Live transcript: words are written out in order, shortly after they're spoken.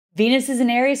Venus is in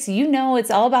Aries, so you know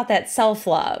it's all about that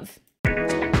self-love.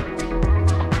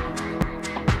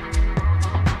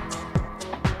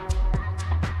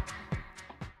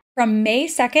 From May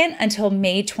 2nd until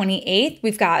May 28th,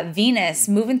 we've got Venus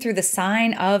moving through the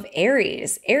sign of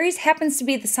Aries. Aries happens to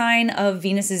be the sign of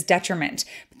Venus's detriment.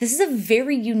 But this is a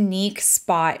very unique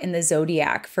spot in the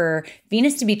zodiac for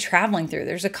Venus to be traveling through.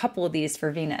 There's a couple of these for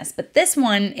Venus, but this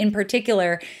one in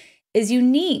particular is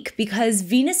unique because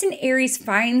Venus in Aries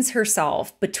finds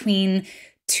herself between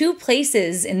two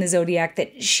places in the zodiac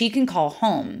that she can call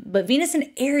home. But Venus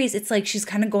in Aries, it's like she's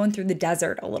kind of going through the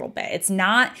desert a little bit. It's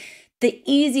not the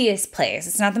easiest place.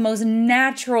 It's not the most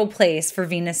natural place for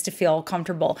Venus to feel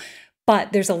comfortable,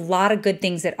 but there's a lot of good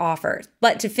things it offers.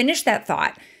 But to finish that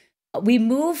thought, we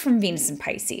move from Venus in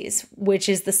Pisces, which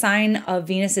is the sign of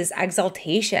Venus's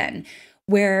exaltation,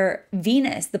 where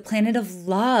Venus, the planet of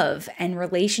love and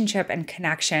relationship and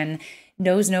connection,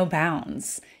 knows no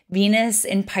bounds. Venus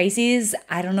in Pisces,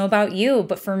 I don't know about you,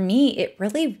 but for me, it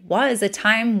really was a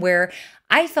time where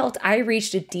I felt I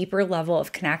reached a deeper level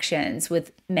of connections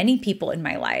with many people in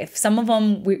my life. Some of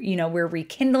them, we're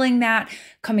rekindling that,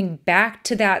 coming back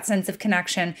to that sense of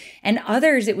connection. And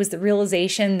others, it was the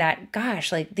realization that,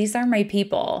 gosh, like these are my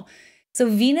people. So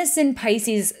Venus in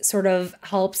Pisces sort of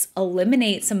helps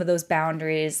eliminate some of those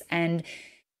boundaries and,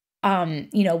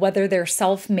 whether they're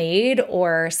self-made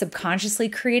or subconsciously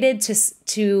created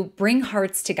to bring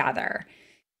hearts together.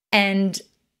 And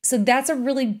so that's a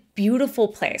really beautiful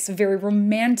place, a very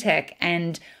romantic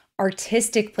and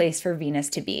artistic place for Venus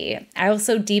to be. I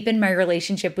also deepened my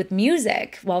relationship with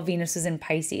music while Venus was in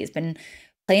Pisces, been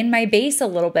playing my bass a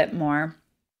little bit more.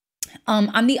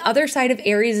 On the other side of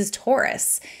Aries is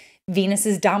Taurus,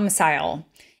 Venus's domicile.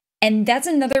 And that's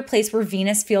another place where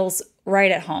Venus feels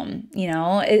right at home,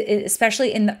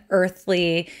 especially in the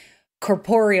earthly,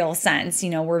 corporeal sense,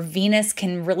 where Venus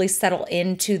can really settle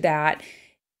into that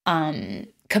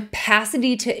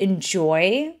capacity to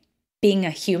enjoy being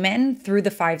a human through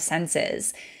the five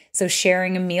senses. So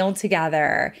sharing a meal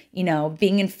together,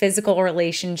 being in physical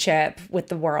relationship with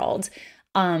the world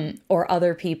or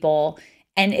other people.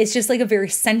 And it's just like a very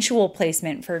sensual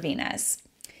placement for Venus.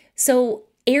 So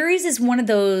Aries is one of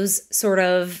those sort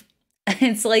of,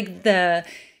 it's like the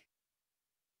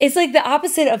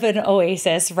opposite of an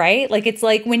oasis, right? Like it's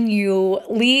like when you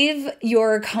leave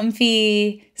your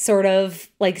comfy sort of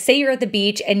like, say you're at the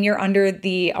beach and you're under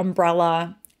the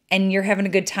umbrella and you're having a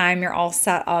good time, you're all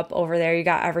set up over there, you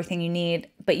got everything you need,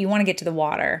 but you want to get to the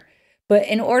water. But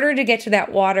in order to get to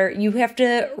that water, you have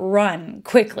to run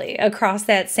quickly across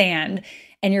that sand.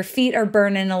 And your feet are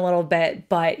burning a little bit,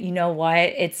 but you know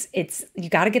what? You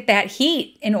got to get that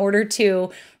heat in order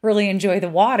to really enjoy the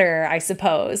water, I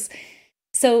suppose.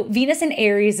 So Venus in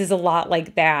Aries is a lot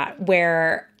like that,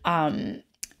 where,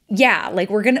 like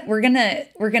we're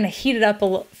gonna heat it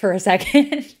up for a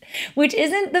second, which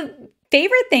isn't the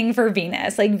favorite thing for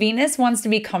Venus. Like Venus wants to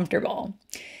be comfortable.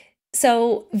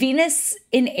 So Venus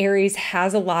in Aries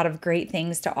has a lot of great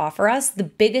things to offer us. The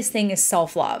biggest thing is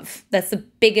self-love. That's the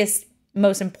biggest,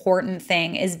 most important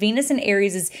thing. Is Venus in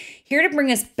Aries is here to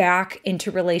bring us back into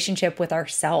relationship with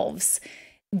ourselves.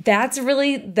 That's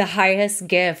really the highest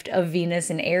gift of Venus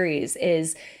in Aries,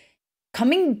 is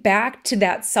coming back to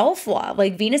that self-love.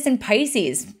 Like Venus in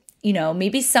Pisces,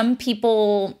 maybe some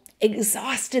people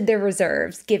exhausted their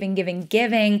reserves, giving,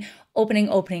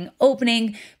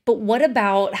 opening. But what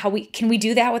about can we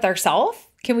do that with ourselves?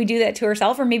 Can we do that to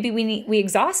ourselves? Or maybe we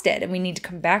exhausted and we need to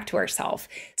come back to ourselves.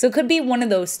 So it could be one of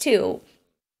those two,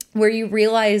 where you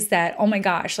realize that, oh my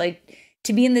gosh, like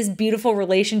to be in this beautiful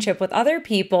relationship with other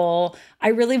people, I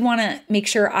really want to make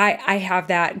sure I have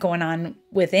that going on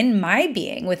within my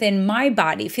being, within my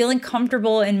body, feeling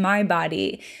comfortable in my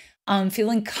body,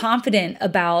 feeling confident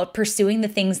about pursuing the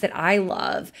things that I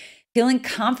love, feeling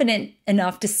confident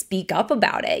enough to speak up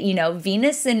about it.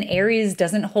 Venus in Aries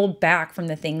doesn't hold back from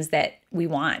the things that we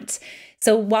want.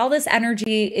 So while this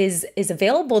energy is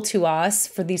available to us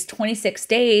for these 26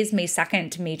 days, May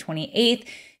 2nd to May 28th,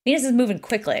 Venus is moving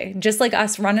quickly, just like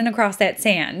us running across that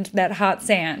sand, that hot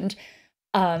sand,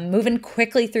 moving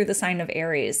quickly through the sign of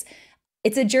Aries.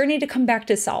 It's a journey to come back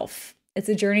to self.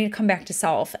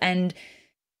 And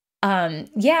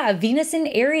Venus in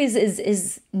Aries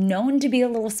is known to be a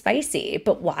little spicy,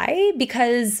 but why?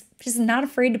 Because she's not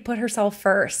afraid to put herself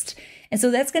first. And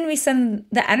so that's going to be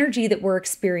the energy that we're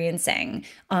experiencing,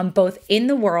 both in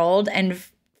the world and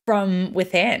from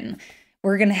within.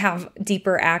 We're going to have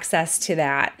deeper access to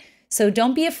that. So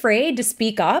don't be afraid to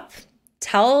speak up.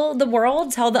 Tell the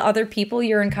world, tell the other people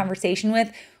you're in conversation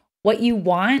with what you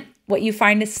want, what you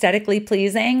find aesthetically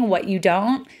pleasing, what you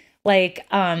don't.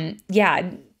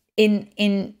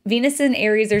 in Venus and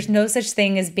Aries, there's no such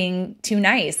thing as being too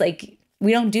nice. Like,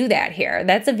 we don't do that here.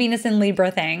 That's a Venus and Libra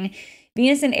thing.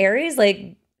 Venus and Aries,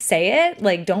 like, say it,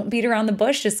 like, don't beat around the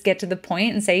bush, just get to the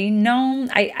point and say, no,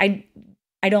 I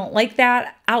don't like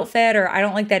that outfit, or I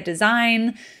don't like that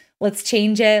design. Let's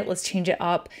change it. Let's change it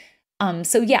up.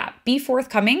 So yeah, be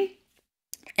forthcoming,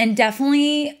 and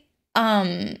definitely,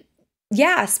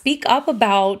 speak up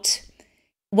about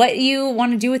what you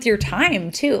want to do with your time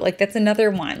too. Like, that's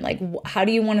another one. Like, how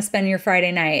do you want to spend your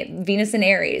Friday night? Venus and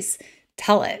Aries,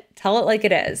 tell it like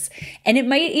it is. And it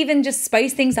might even just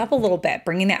spice things up a little bit,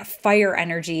 bringing that fire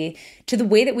energy to the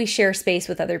way that we share space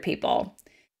with other people.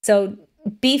 So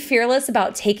be fearless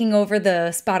about taking over the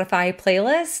Spotify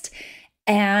playlist,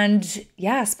 and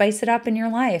yeah, spice it up in your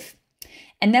life.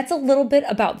 And that's a little bit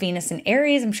about Venus and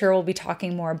Aries. I'm sure we'll be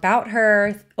talking more about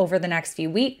her over the next few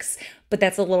weeks, but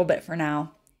that's a little bit for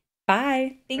now.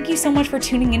 Bye. Thank you so much for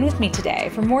tuning in with me today.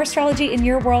 For more astrology in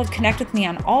your world, connect with me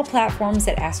on all platforms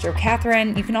at Astro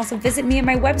Catherine. You can also visit me at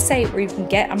my website, where you can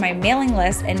get on my mailing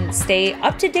list and stay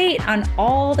up to date on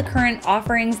all the current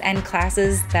offerings and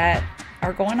classes that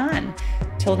are going on.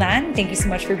 Till then, thank you so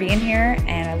much for being here,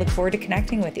 and I look forward to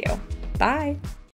connecting with you. Bye.